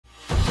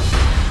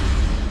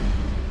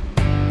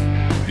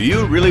Do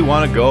you really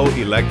want to go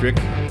electric?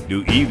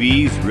 Do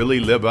EVs really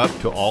live up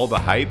to all the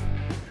hype?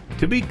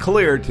 To be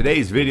clear,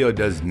 today's video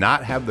does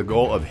not have the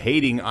goal of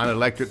hating on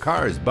electric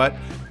cars, but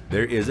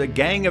there is a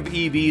gang of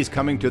EVs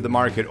coming to the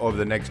market over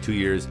the next 2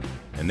 years,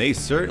 and they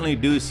certainly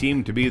do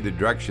seem to be the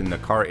direction the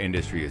car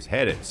industry is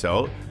headed.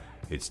 So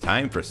it's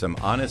time for some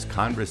honest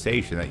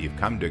conversation that you've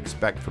come to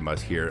expect from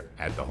us here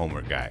at The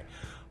Homework Guy.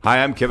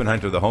 Hi, I'm Kevin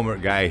Hunter, The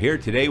Homework Guy, here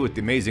today with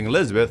the amazing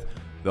Elizabeth,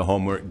 The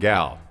Homework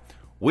Gal.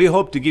 We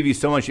hope to give you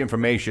so much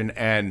information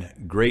and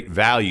great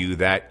value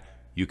that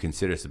you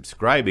consider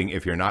subscribing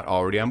if you're not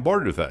already on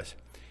board with us.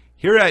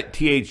 Here at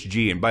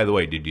THG, and by the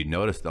way, did you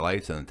notice the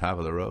lights on the top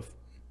of the roof?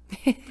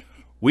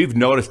 We've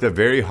noticed a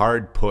very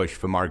hard push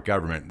from our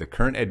government, the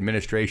current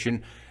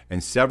administration,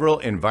 and several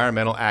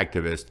environmental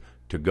activists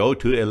to go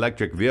to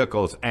electric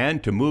vehicles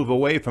and to move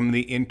away from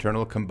the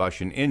internal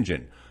combustion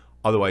engine,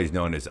 otherwise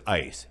known as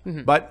ICE.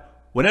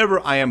 But whenever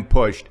I am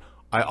pushed,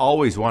 I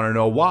always want to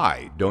know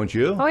why, don't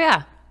you? Oh,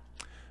 yeah.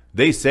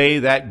 They say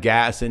that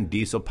gas and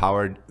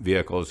diesel-powered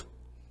vehicles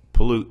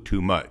pollute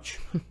too much,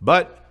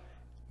 but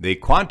they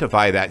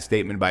quantify that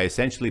statement by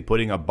essentially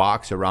putting a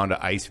box around an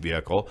ICE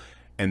vehicle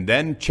and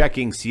then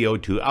checking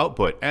CO2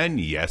 output. And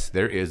yes,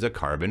 there is a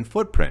carbon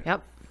footprint.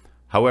 Yep.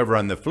 However,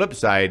 on the flip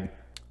side,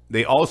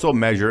 they also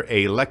measure an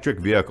electric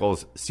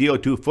vehicle's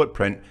CO2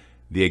 footprint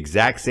the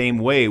exact same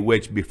way,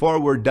 which before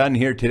we're done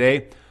here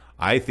today,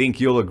 I think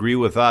you'll agree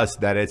with us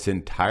that it's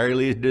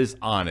entirely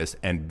dishonest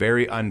and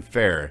very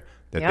unfair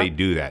that they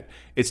do that.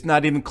 It's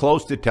not even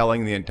close to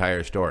telling the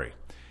entire story.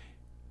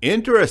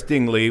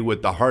 Interestingly,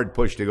 with the hard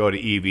push to go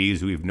to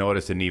EVs, we've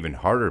noticed an even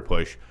harder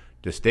push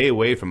to stay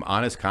away from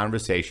honest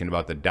conversation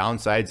about the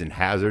downsides and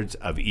hazards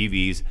of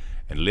EVs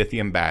and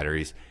lithium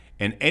batteries.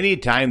 And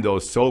anytime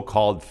those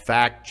so-called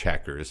fact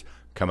checkers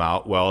come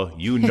out, well,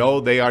 you know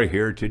they are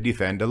here to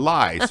defend a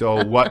lie.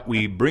 So what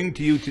we bring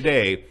to you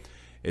today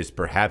is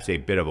perhaps a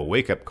bit of a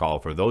wake-up call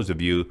for those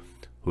of you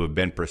who have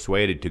been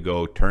persuaded to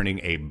go turning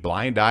a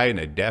blind eye and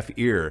a deaf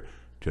ear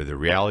to the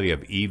reality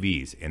of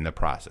EVs in the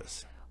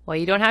process. Well,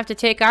 you don't have to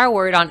take our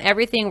word on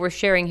everything we're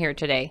sharing here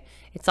today.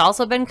 It's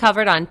also been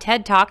covered on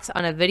TED Talks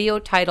on a video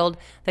titled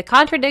The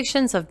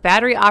Contradictions of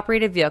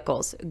Battery-Operated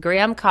Vehicles,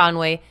 Graham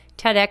Conway,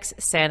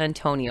 TEDx San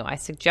Antonio. I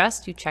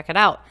suggest you check it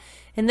out.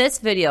 In this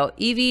video,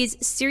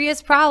 EVs'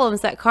 serious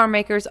problems that car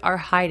makers are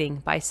hiding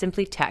by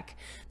Simply Tech.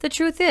 The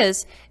truth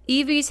is,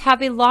 EVs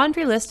have a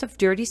laundry list of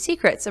dirty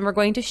secrets, and we're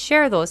going to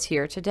share those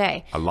here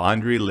today. A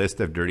laundry list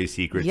of dirty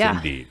secrets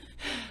indeed.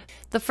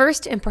 The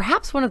first, and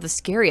perhaps one of the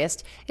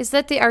scariest, is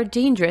that they are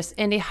dangerous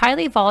and a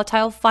highly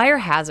volatile fire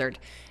hazard.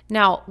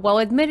 Now, while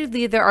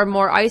admittedly there are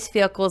more ICE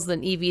vehicles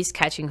than EVs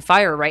catching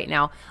fire right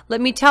now, let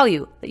me tell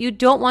you that you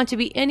don't want to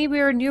be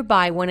anywhere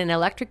nearby when an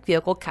electric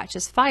vehicle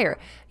catches fire.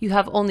 You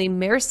have only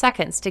mere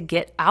seconds to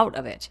get out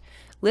of it.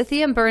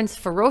 Lithium burns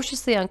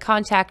ferociously on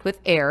contact with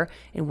air,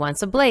 and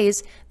once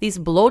ablaze, these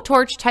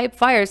blowtorch-type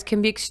fires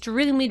can be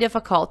extremely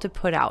difficult to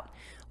put out.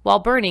 While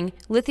burning,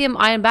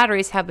 lithium-ion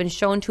batteries have been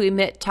shown to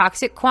emit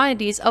toxic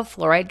quantities of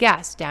fluoride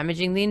gas,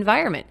 damaging the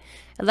environment.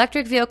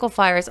 Electric vehicle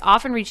fires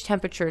often reach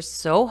temperatures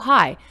so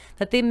high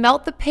that they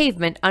melt the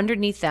pavement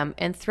underneath them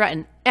and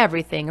threaten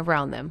everything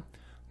around them.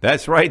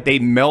 That's right, they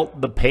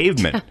melt the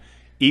pavement.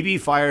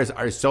 EV fires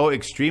are so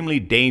extremely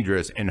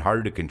dangerous and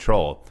hard to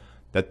control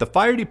that the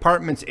fire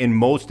departments in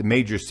most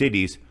major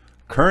cities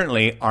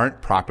currently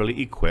aren't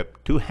properly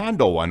equipped to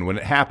handle one when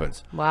it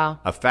happens. Wow.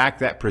 A fact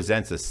that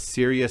presents a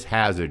serious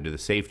hazard to the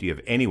safety of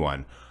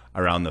anyone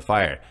around the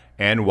fire,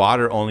 and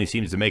water only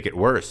seems to make it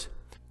worse.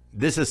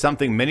 This is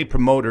something many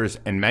promoters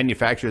and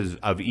manufacturers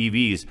of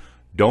EVs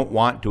don't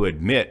want to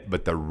admit,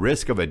 but the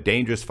risk of a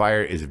dangerous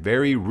fire is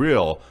very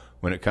real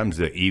when it comes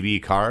to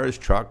EV cars,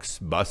 trucks,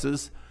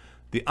 buses.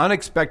 The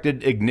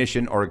unexpected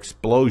ignition or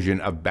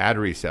explosion of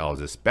battery cells,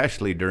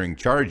 especially during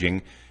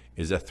charging,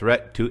 is a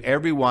threat to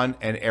everyone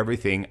and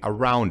everything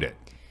around it.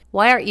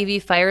 Why are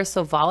EV fires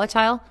so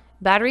volatile?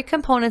 Battery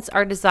components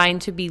are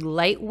designed to be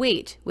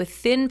lightweight with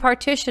thin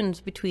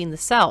partitions between the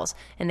cells,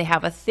 and they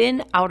have a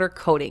thin outer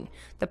coating.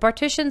 The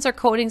partitions or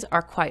coatings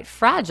are quite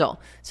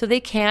fragile, so they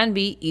can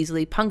be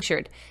easily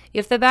punctured.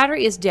 If the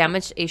battery is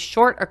damaged, a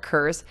short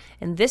occurs,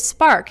 and this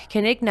spark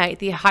can ignite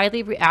the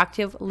highly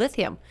reactive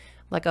lithium.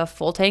 Like a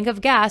full tank of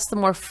gas, the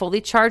more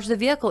fully charged the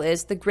vehicle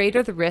is, the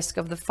greater the risk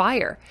of the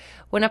fire.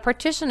 When a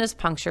partition is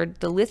punctured,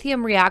 the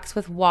lithium reacts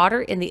with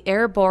water in the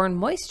airborne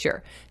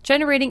moisture,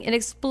 generating an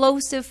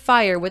explosive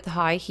fire with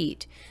high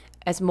heat.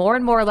 As more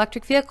and more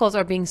electric vehicles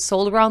are being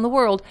sold around the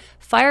world,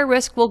 fire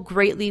risk will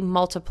greatly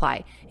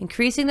multiply,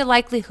 increasing the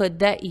likelihood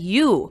that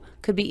you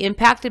could be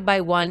impacted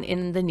by one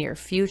in the near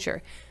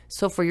future.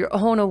 So for your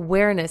own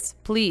awareness,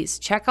 please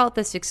check out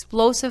this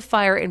explosive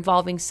fire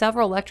involving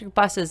several electric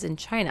buses in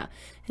China,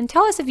 and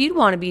tell us if you'd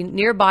want to be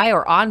nearby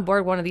or on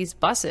board one of these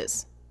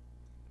buses.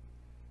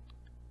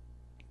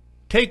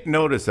 Take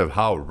notice of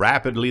how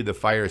rapidly the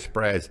fire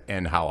spreads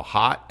and how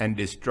hot and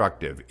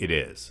destructive it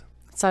is.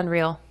 It's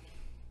unreal.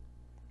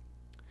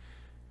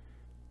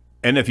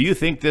 And if you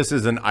think this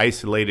is an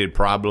isolated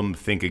problem,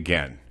 think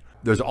again.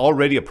 there's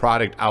already a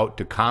product out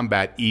to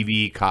combat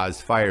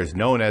EV-caused fires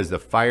known as the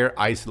Fire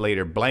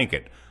Isolator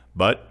Blanket,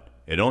 but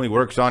it only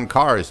works on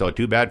cars, so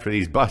too bad for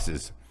these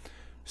buses.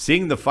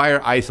 Seeing the Fire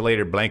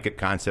Isolator Blanket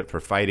concept for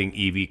fighting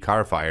EV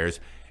car fires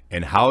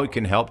and how it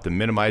can help to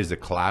minimize the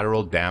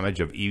collateral damage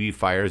of EV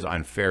fires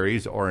on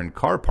ferries or in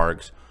car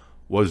parks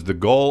was the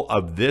goal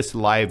of this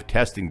live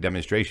testing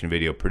demonstration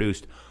video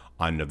produced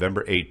on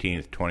November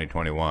 18th,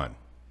 2021.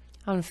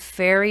 On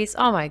ferries?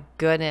 Oh my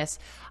goodness.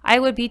 I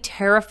would be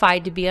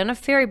terrified to be on a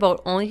ferry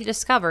boat only to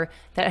discover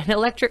that an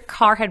electric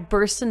car had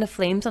burst into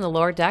flames on the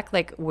lower deck.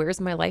 Like, where's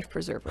my life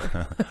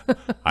preserver?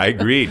 I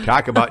agree.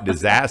 Talk about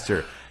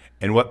disaster.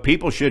 And what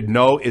people should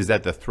know is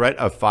that the threat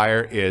of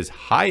fire is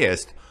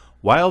highest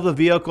while the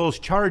vehicle's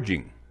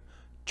charging.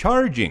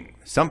 Charging,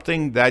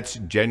 something that's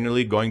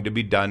generally going to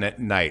be done at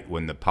night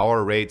when the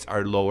power rates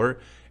are lower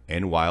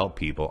and while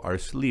people are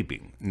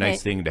sleeping.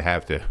 Nice thing to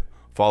have to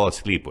fall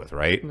asleep with,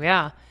 right?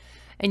 Yeah.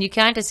 And you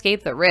can't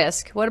escape the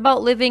risk. What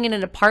about living in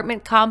an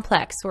apartment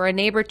complex where a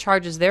neighbor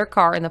charges their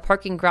car in the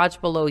parking garage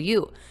below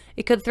you?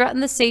 It could threaten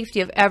the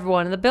safety of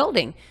everyone in the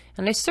building.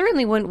 And I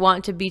certainly wouldn't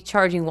want to be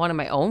charging one in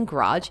my own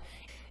garage.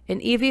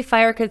 An EV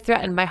fire could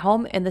threaten my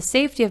home and the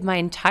safety of my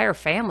entire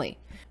family.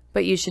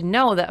 But you should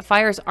know that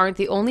fires aren't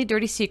the only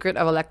dirty secret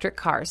of electric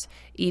cars.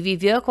 EV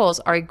vehicles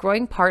are a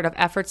growing part of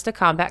efforts to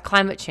combat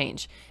climate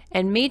change,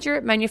 and major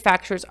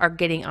manufacturers are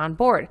getting on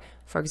board.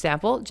 For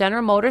example,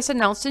 General Motors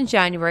announced in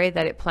January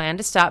that it planned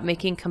to stop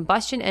making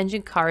combustion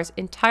engine cars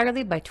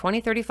entirely by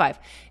 2035,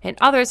 and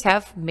others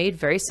have made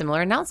very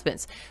similar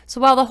announcements.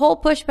 So while the whole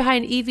push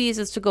behind EVs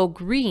is to go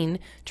green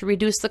to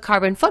reduce the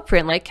carbon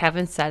footprint, like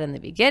Kevin said in the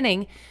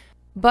beginning,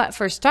 but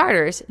for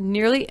starters,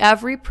 nearly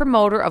every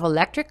promoter of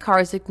electric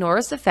cars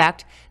ignores the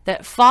fact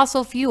that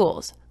fossil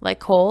fuels like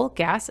coal,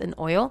 gas, and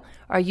oil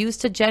are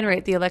used to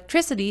generate the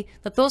electricity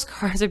that those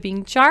cars are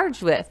being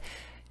charged with.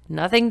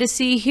 Nothing to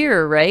see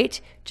here,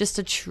 right? Just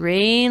a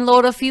train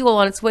load of fuel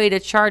on its way to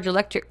charge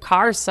electric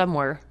cars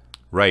somewhere.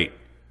 Right.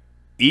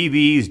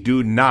 EVs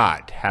do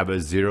not have a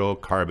zero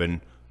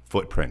carbon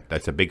footprint.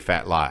 That's a big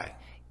fat lie.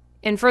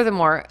 And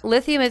furthermore,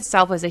 lithium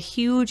itself has a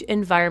huge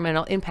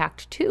environmental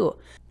impact too.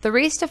 The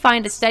race to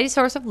find a steady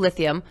source of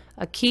lithium,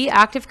 a key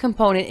active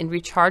component in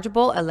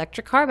rechargeable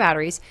electric car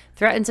batteries,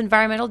 threatens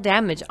environmental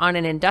damage on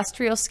an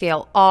industrial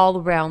scale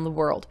all around the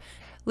world.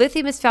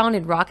 Lithium is found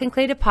in rock and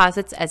clay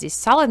deposits as a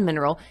solid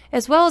mineral,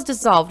 as well as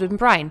dissolved in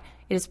brine.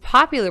 It is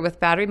popular with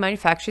battery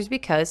manufacturers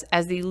because,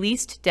 as the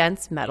least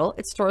dense metal,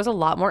 it stores a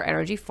lot more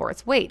energy for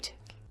its weight.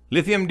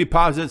 Lithium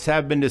deposits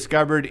have been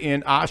discovered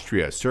in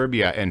Austria,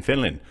 Serbia, and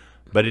Finland,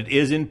 but it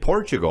is in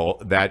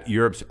Portugal that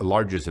Europe's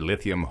largest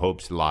lithium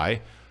hopes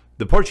lie.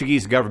 The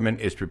Portuguese government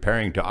is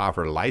preparing to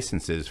offer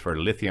licenses for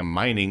lithium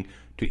mining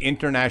to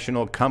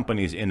international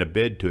companies in a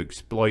bid to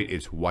exploit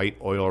its white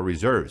oil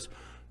reserves.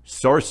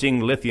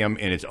 Sourcing lithium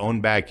in its own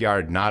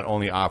backyard not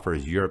only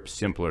offers Europe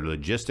simpler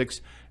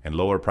logistics and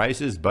lower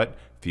prices, but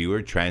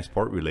fewer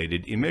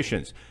transport-related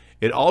emissions.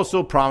 It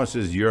also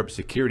promises Europe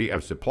security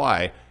of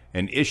supply,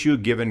 an issue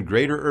given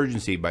greater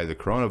urgency by the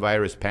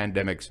coronavirus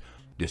pandemic's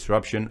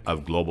disruption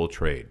of global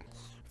trade.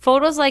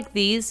 Photos like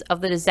these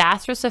of the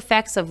disastrous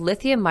effects of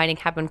lithium mining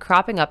have been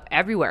cropping up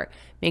everywhere.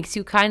 Makes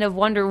you kind of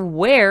wonder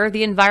where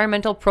the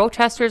environmental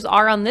protesters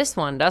are on this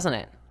one, doesn't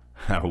it?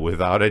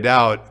 Without a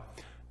doubt.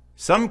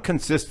 Some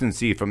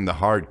consistency from the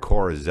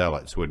hardcore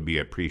zealots would be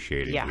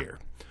appreciated here.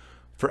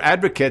 For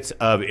advocates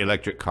of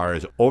electric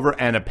cars, over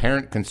an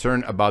apparent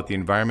concern about the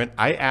environment,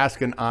 I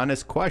ask an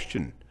honest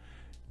question.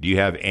 Do you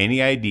have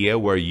any idea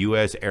where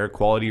U.S. air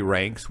quality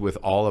ranks with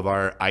all of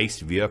our ICE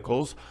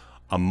vehicles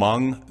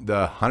among the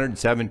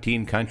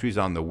 117 countries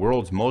on the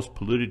world's most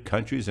polluted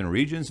countries and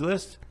regions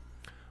list?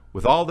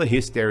 With all the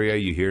hysteria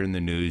you hear in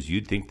the news,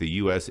 you'd think the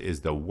U.S.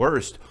 is the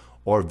worst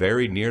or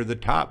very near the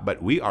top,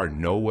 but we are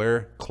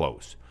nowhere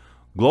close.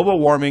 Global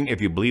warming, if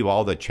you believe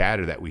all the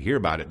chatter that we hear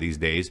about it these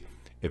days,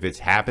 if it's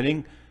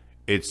happening,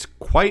 it's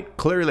quite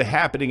clearly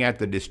happening at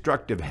the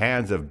destructive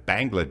hands of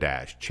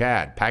Bangladesh,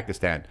 Chad,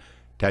 Pakistan,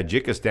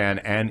 Tajikistan,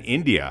 and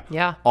India,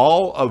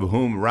 all of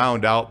whom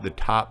round out the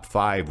top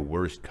 5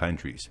 worst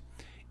countries.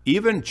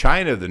 Even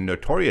China, the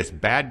notorious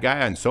bad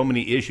guy on so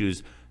many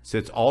issues,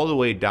 sits all the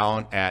way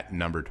down at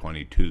number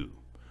 22.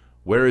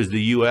 Where is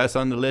the U.S.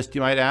 on the list, you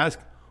might ask?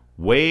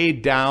 Way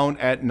down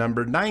at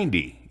number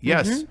 90.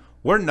 Yes,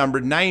 we're number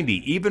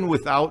 90. Even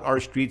without our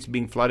streets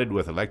being flooded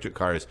with electric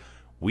cars,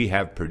 we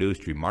have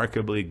produced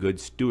remarkably good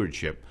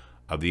stewardship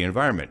of the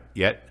environment.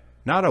 Yet,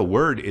 not a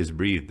word is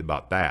breathed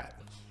about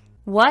that.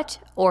 What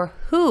or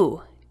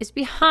who is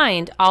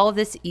behind all of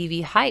this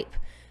EV hype?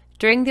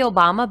 During the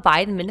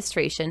Obama-Biden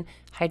administration,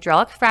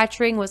 hydraulic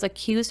fracturing was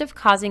accused of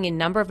causing a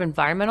number of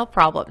environmental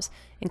problems,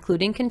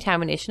 including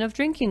contamination of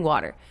drinking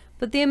water.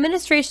 But the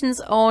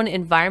administration's own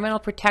Environmental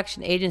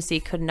Protection Agency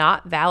could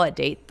not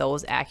validate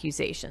those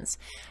accusations.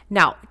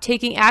 Now,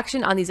 taking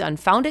action on these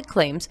unfounded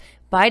claims,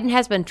 Biden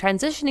has been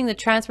transitioning the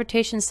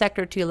transportation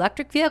sector to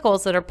electric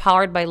vehicles that are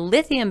powered by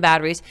lithium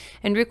batteries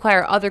and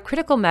require other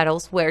critical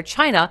metals where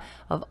China,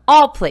 of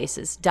all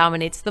places,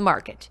 dominates the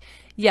market.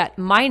 Yet,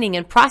 mining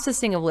and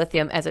processing of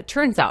lithium, as it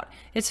turns out,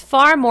 is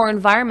far more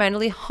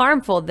environmentally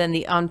harmful than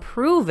the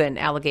unproven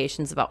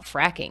allegations about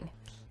fracking.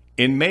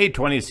 In May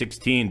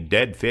 2016,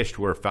 dead fish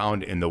were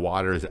found in the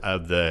waters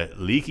of the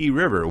Leaky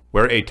River,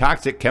 where a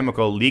toxic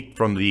chemical leaked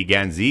from the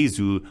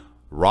Ganzizu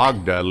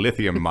Rogda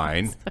lithium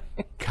mine.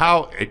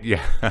 Cow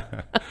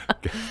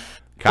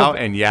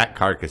and yak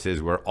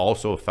carcasses were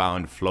also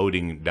found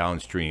floating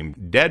downstream,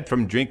 dead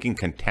from drinking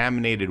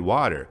contaminated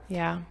water.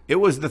 Yeah. It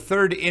was the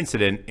third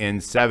incident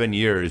in 7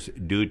 years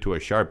due to a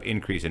sharp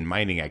increase in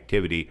mining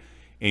activity,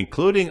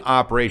 including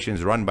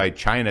operations run by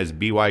China's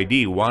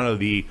BYD, one of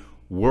the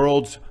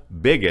world's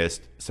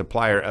biggest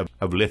supplier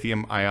of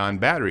lithium-ion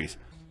batteries.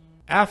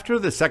 After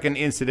the second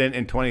incident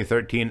in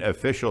 2013,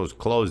 officials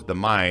closed the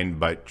mine,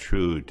 but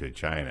true to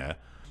China,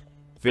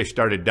 fish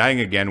started dying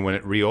again when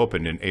it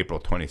reopened in April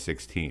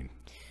 2016.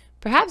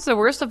 Perhaps the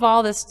worst of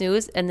all this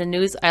news, and the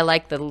news I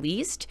like the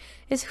least,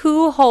 is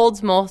who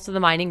holds most of the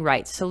mining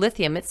rights to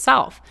lithium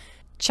itself.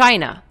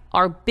 China,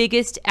 our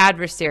biggest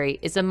adversary,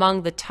 is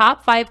among the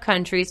top 5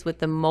 countries with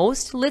the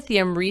most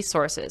lithium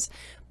resources.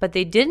 But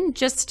they didn't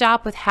just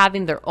stop with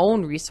having their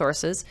own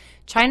resources.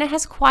 China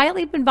has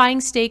quietly been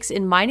buying stakes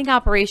in mining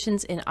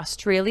operations in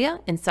Australia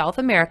and South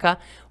America,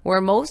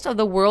 where most of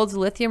the world's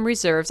lithium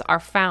reserves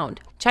are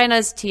found.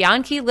 China's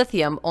Tianqi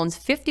Lithium owns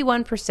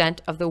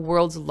 51% of the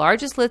world's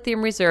largest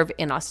lithium reserve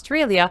in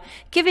Australia,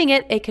 giving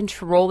it a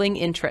controlling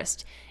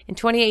interest. In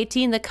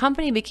 2018, the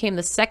company became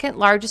the second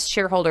largest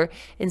shareholder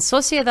in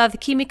Sociedad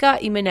Química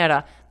y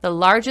Minera, the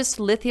largest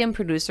lithium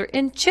producer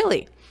in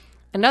Chile.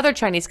 Another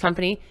Chinese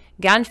company,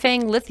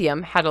 Ganfeng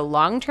Lithium, had a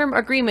long-term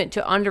agreement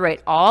to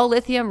underwrite all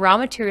lithium raw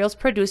materials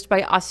produced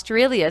by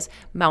Australia's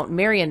Mount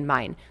Marion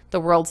mine, the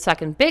world's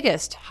second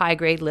biggest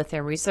high-grade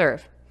lithium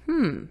reserve.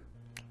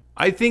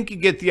 I think you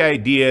get the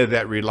idea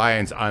that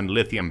reliance on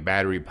lithium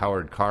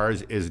battery-powered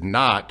cars is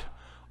not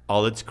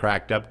all it's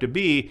cracked up to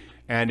be,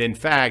 and in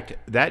fact,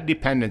 that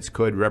dependence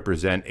could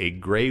represent a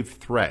grave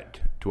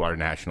threat to our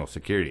national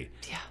security.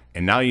 Yeah.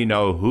 And now you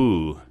know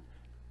who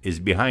is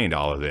behind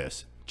all of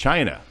this.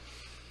 China.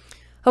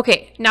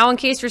 Okay, now in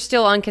case you're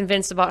still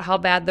unconvinced about how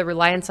bad the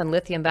reliance on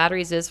lithium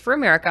batteries is for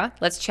America,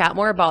 let's chat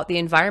more about the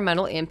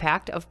environmental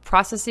impact of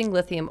processing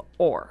lithium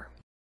ore.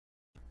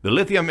 The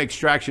lithium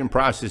extraction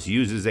process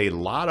uses a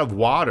lot of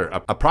water,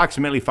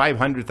 approximately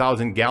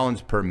 500,000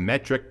 gallons per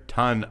metric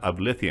ton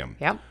of lithium.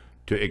 Yep.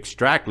 To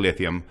extract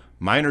lithium,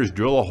 miners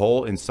drill a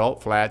hole in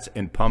salt flats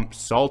and pump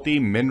salty,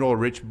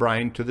 mineral-rich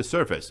brine to the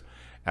surface.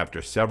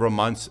 After several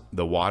months,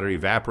 the water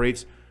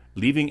evaporates,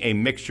 leaving a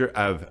mixture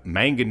of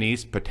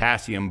manganese,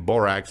 potassium,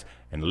 borax,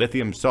 and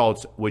lithium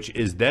salts, which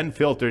is then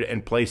filtered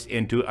and placed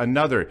into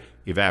another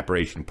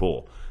evaporation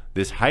pool.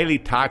 This highly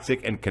toxic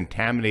and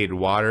contaminated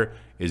water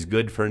is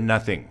good for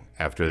nothing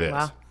after this.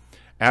 Wow.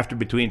 After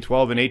between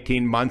 12 and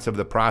 18 months of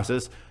the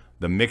process,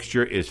 the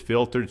mixture is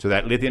filtered so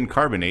that lithium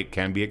carbonate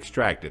can be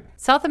extracted.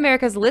 South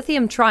America's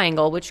Lithium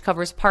Triangle, which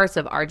covers parts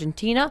of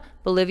Argentina,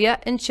 Bolivia,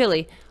 and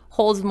Chile,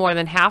 holds more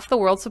than half the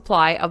world's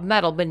supply of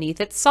metal beneath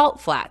its salt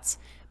flats.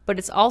 But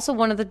it's also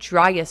one of the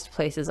driest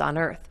places on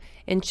Earth.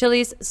 In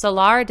Chile's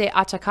Salar de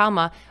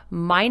Atacama,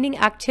 mining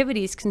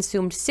activities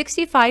consumed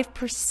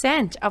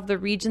 65% of the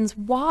region's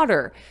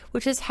water,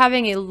 which is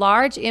having a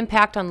large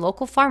impact on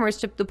local farmers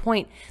to the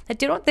point that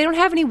they don't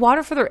have any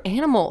water for their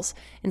animals,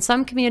 and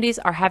some communities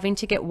are having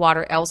to get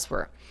water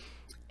elsewhere.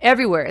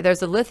 Everywhere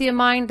there's a lithium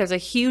mine, there's a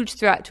huge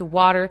threat to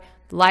water,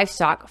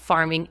 livestock,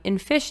 farming,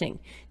 and fishing.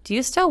 Do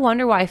you still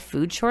wonder why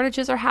food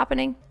shortages are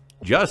happening?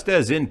 Just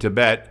as in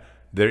Tibet,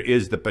 there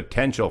is the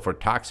potential for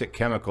toxic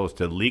chemicals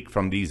to leak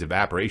from these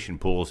evaporation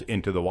pools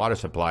into the water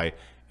supply,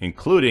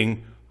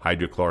 including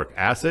hydrochloric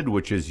acid,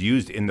 which is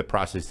used in the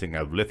processing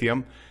of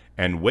lithium,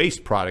 and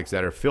waste products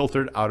that are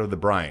filtered out of the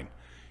brine.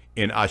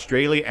 In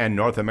Australia and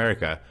North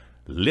America,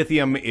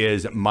 lithium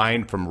is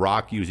mined from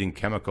rock using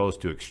chemicals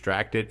to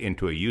extract it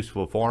into a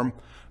useful form.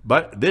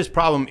 But this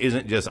problem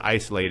isn't just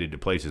isolated to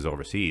places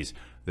overseas.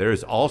 There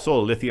is also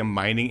lithium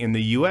mining in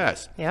the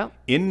U.S. Yep.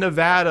 In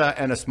Nevada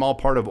and a small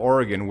part of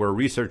Oregon, where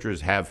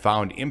researchers have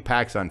found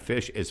impacts on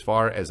fish as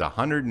far as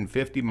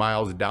 150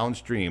 miles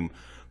downstream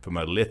from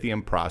a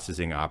lithium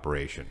processing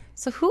operation.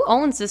 So who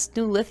owns this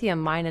new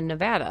lithium mine in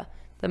Nevada?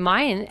 The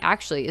mine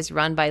actually is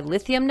run by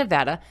Lithium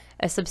Nevada,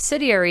 a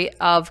subsidiary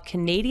of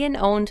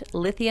Canadian-owned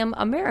Lithium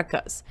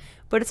Americas.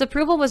 But its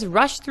approval was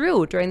rushed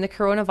through during the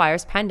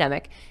coronavirus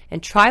pandemic,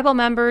 and tribal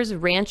members,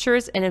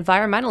 ranchers, and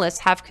environmentalists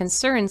have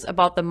concerns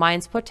about the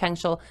mine's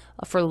potential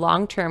for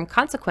long-term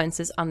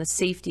consequences on the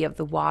safety of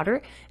the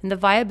water and the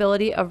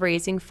viability of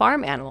raising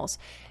farm animals.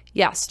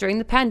 Yes, during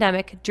the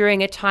pandemic,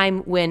 during a time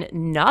when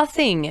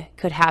nothing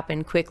could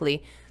happen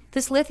quickly,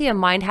 this lithium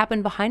mine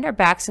happened behind our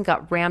backs and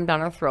got rammed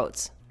down our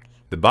throats.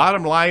 The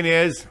bottom line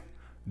is,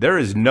 there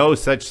is no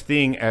such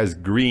thing as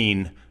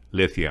green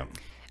lithium.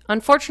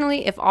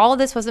 Unfortunately, if all of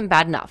this wasn't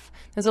bad enough,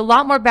 there's a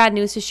lot more bad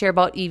news to share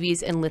about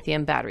EVs and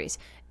lithium batteries.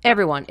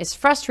 Everyone is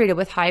frustrated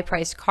with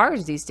high-priced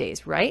cars these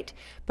days, right?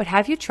 But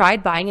have you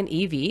tried buying an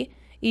EV?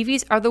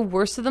 EVs are the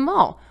worst of them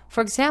all.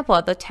 For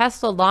example, the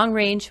Tesla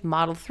long-range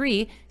Model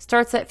 3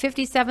 starts at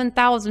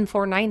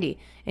 $57,490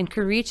 and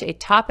can reach a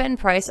top-end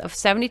price of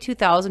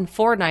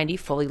 $72,490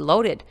 fully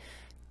loaded.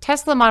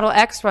 Tesla Model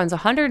X runs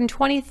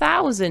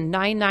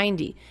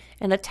 $120,990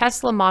 and the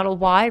Tesla Model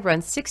Y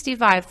runs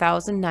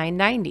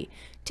 $65,990.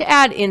 To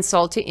add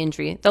insult to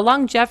injury, the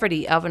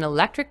longevity of an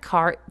electric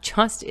car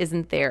just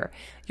isn't there.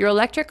 Your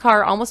electric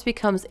car almost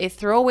becomes a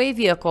throwaway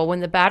vehicle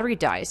when the battery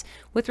dies,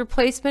 with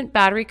replacement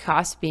battery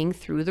costs being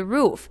through the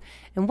roof.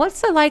 And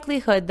what's the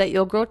likelihood that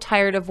you'll grow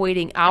tired of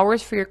waiting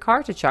hours for your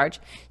car to charge,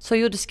 so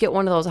you'll just get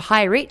one of those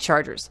high-rate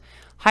chargers?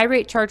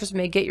 High-rate chargers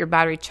may get your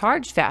battery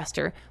charged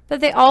faster, but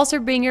they also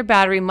bring your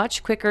battery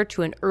much quicker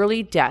to an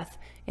early death.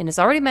 And as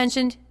already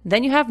mentioned,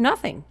 then you have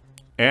nothing.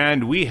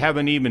 And we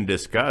haven't even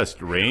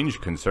discussed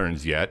range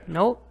concerns yet.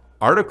 Nope.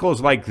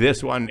 Articles like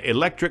this one,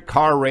 Electric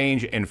Car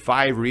Range and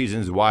 5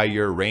 Reasons Why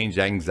Your Range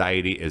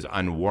Anxiety is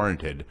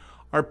Unwarranted,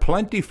 are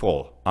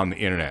plentiful on the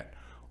internet.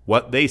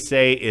 What they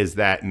say is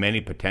that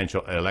many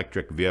potential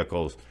electric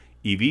vehicles,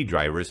 EV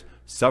drivers,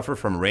 suffer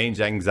from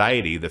range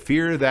anxiety, the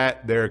fear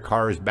that their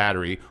car's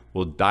battery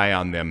will die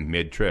on them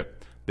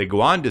mid-trip. They go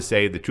on to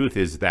say the truth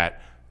is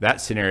that that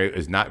scenario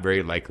is not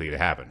very likely to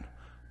happen.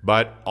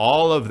 But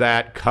all of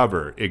that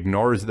cover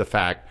ignores the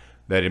fact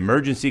that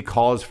emergency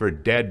calls for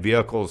dead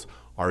vehicles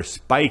are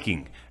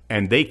spiking,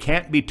 and they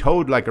can't be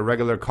towed like a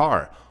regular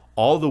car.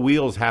 All the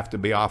wheels have to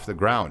be off the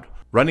ground.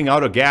 Running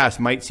out of gas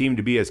might seem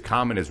to be as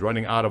common as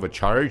running out of a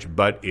charge,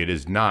 but it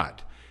is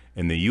not.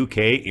 In the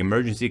UK,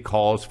 emergency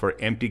calls for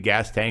empty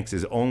gas tanks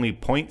is only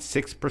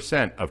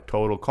 0.6% of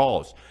total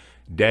calls.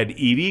 Dead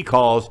EV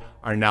calls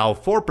are now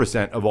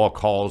 4% of all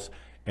calls,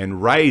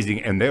 and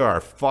rising, and there are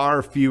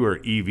far fewer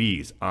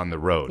EVs on the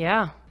road.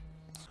 Yeah.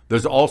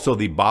 There's also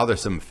the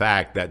bothersome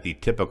fact that the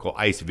typical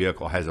ICE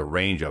vehicle has a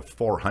range of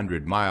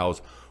 400 miles,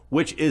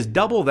 which is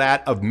double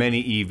that of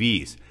many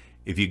EVs.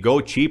 If you go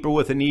cheaper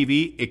with an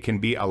EV, it can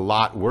be a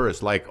lot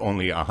worse, like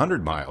only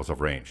 100 miles of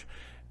range.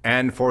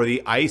 And for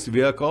the ICE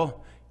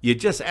vehicle, you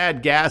just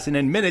add gas and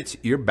in minutes,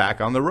 you're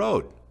back on the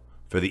road.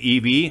 For the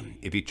EV,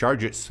 if you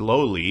charge it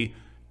slowly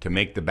to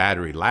make the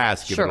battery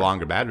last, give it a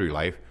longer battery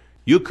life,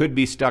 you could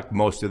be stuck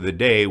most of the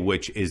day,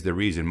 which is the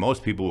reason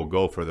most people will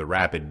go for the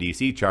rapid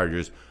DC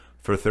chargers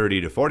for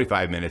 30 to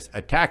 45 minutes,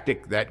 a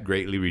tactic that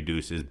greatly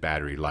reduces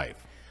battery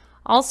life.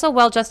 Also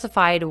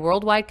well-justified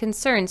worldwide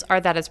concerns are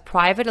that as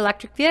private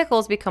electric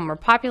vehicles become more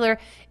popular,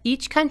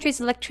 each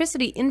country's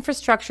electricity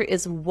infrastructure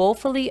is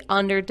woefully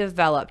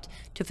underdeveloped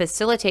to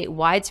facilitate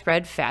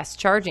widespread fast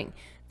charging.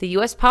 The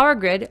U.S. power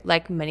grid,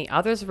 like many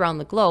others around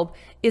the globe,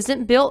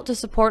 isn't built to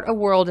support a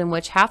world in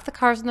which half the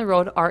cars on the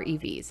road are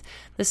EVs.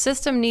 The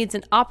system needs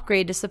an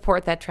upgrade to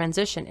support that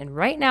transition, and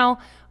right now,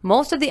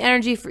 most of the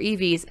energy for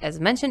EVs, as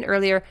mentioned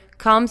earlier,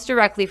 comes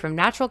directly from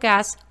natural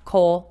gas,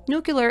 coal,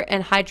 nuclear,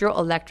 and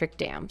hydroelectric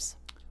dams.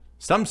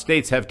 Some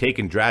states have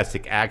taken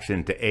drastic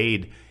action to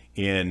aid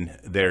in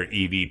their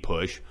EV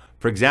push.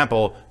 For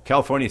example,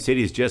 California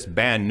cities just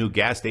banned new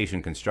gas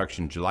station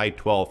construction July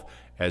 12th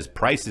as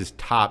prices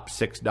top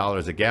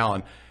 $6 a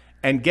gallon.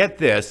 And get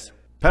this,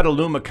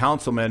 Petaluma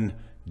Councilman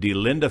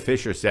DeLinda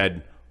Fisher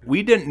said,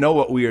 "We didn't know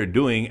what we were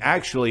doing.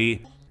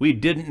 Actually, we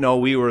didn't know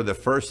we were the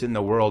first in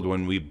the world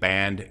when we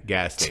banned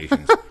gas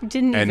stations."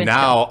 And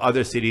now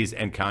other cities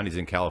and counties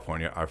in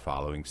California are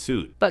following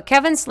suit. But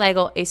Kevin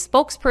Slagle, a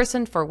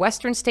spokesperson for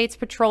Western States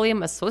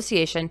Petroleum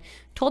Association,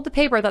 told the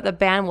paper that the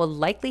ban will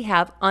likely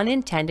have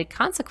unintended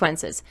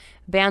consequences.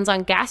 Bans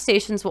on gas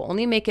stations will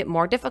only make it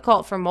more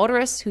difficult for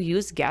motorists who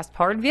use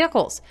gas-powered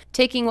vehicles.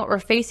 Taking what we're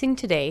facing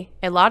today,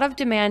 a lot of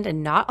demand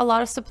and not a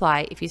lot of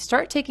supply, if you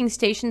start taking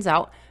stations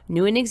out,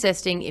 new and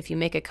existing, if you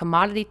make a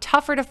commodity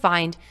tougher to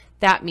find,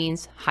 that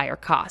means higher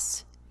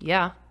costs.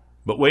 Yeah.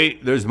 But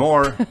wait, there's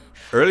more.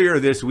 Earlier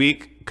this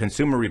week,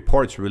 Consumer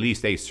Reports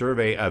released a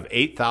survey of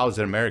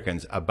 8,000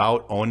 Americans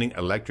about owning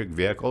electric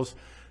vehicles.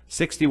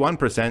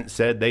 61%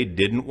 said they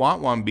didn't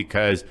want one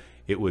because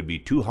it would be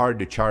too hard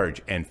to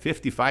charge, and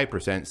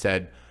 55%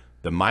 said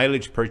the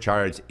mileage per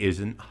charge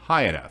isn't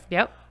high enough.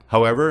 Yep.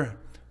 However,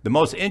 the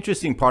most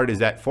interesting part is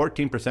that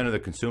 14% of the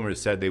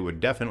consumers said they would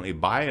definitely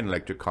buy an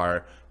electric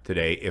car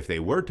today if they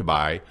were to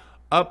buy,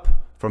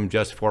 up from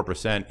just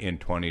 4% in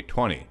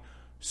 2020.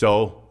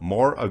 So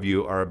more of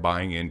you are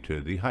buying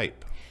into the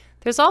hype.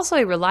 There's also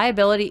a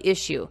reliability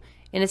issue.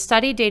 In a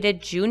study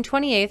dated June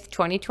 28,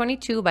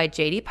 2022 by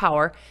J.D.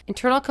 Power,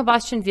 internal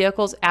combustion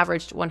vehicles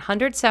averaged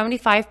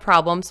 175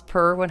 problems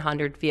per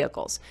 100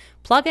 vehicles.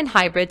 Plug-in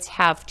hybrids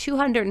have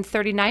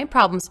 239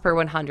 problems per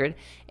 100,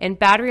 and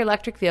battery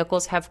electric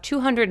vehicles have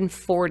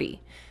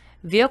 240.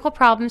 Vehicle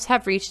problems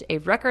have reached a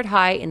record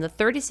high in the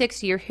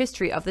 36-year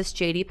history of this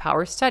J.D.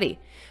 Power study.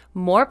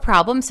 More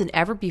problems than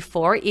ever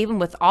before, even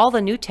with all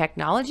the new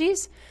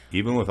technologies?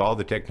 Even with all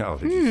the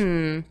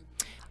technologies.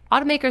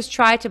 Automakers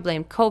try to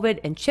blame COVID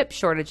and chip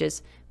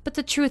shortages, but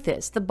the truth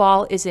is, the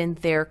ball is in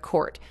their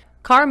court.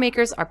 Car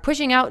makers are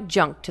pushing out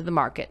junk to the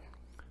market.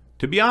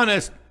 To be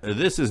honest,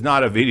 this is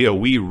not a video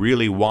we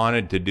really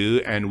wanted to do,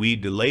 and we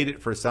delayed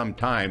it for some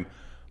time.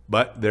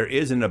 but there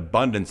is an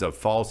abundance of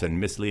false and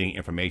misleading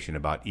information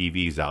about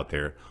EVs out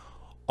there.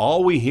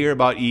 All we hear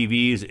about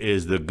EVs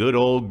is the good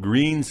old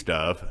green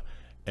stuff,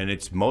 and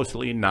it's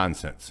mostly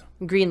nonsense.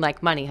 Green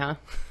like money, huh?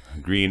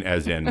 Green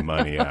as in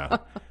money, yeah.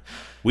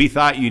 We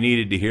thought you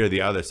needed to hear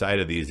the other side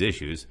of these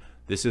issues.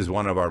 This is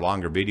one of our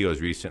longer videos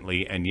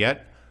recently, and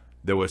yet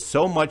there was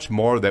so much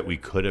more that we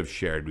could have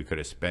shared. We could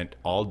have spent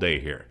all day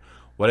here.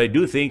 What I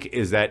do think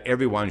is that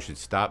everyone should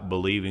stop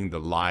believing the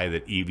lie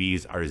that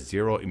EVs are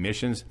zero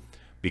emissions,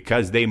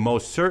 because they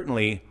most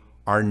certainly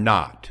are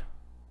not.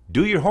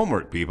 Do your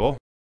homework, people.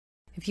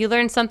 If you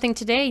learned something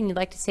today and you'd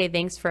like to say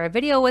thanks for our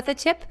video with a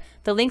tip,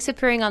 the links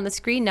appearing on the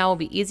screen now will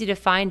be easy to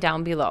find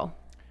down below.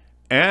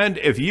 And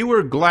if you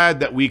were glad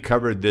that we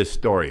covered this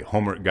story,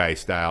 homework guy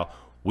style,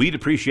 we'd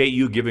appreciate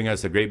you giving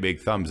us a great big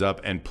thumbs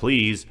up, and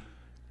please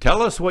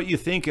tell us what you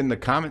think in the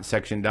comment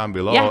section down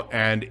below. Yeah.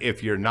 And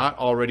if you're not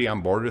already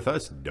on board with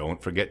us,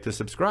 don't forget to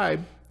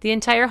subscribe. The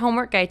entire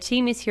Homework Guy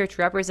team is here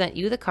to represent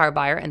you, the car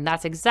buyer, and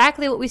that's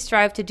exactly what we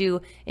strive to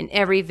do in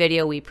every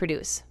video we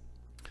produce.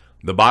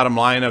 The bottom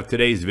line of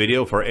today's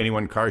video for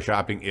anyone car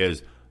shopping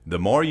is the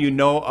more you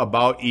know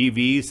about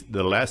EVs,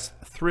 the less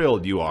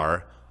thrilled you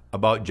are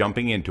about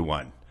jumping into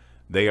one.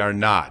 They are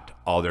not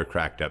all they're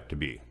cracked up to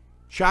be.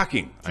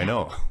 Shocking, I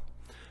know.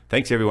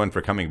 Thanks everyone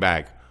for coming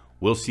back.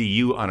 We'll see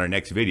you on our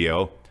next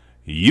video.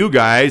 You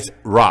guys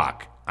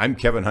rock. I'm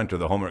Kevin Hunter,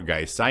 the Homework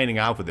Guy, signing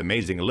off with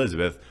amazing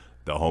Elizabeth,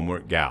 the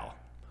Homework Gal.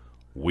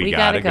 We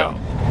gotta go.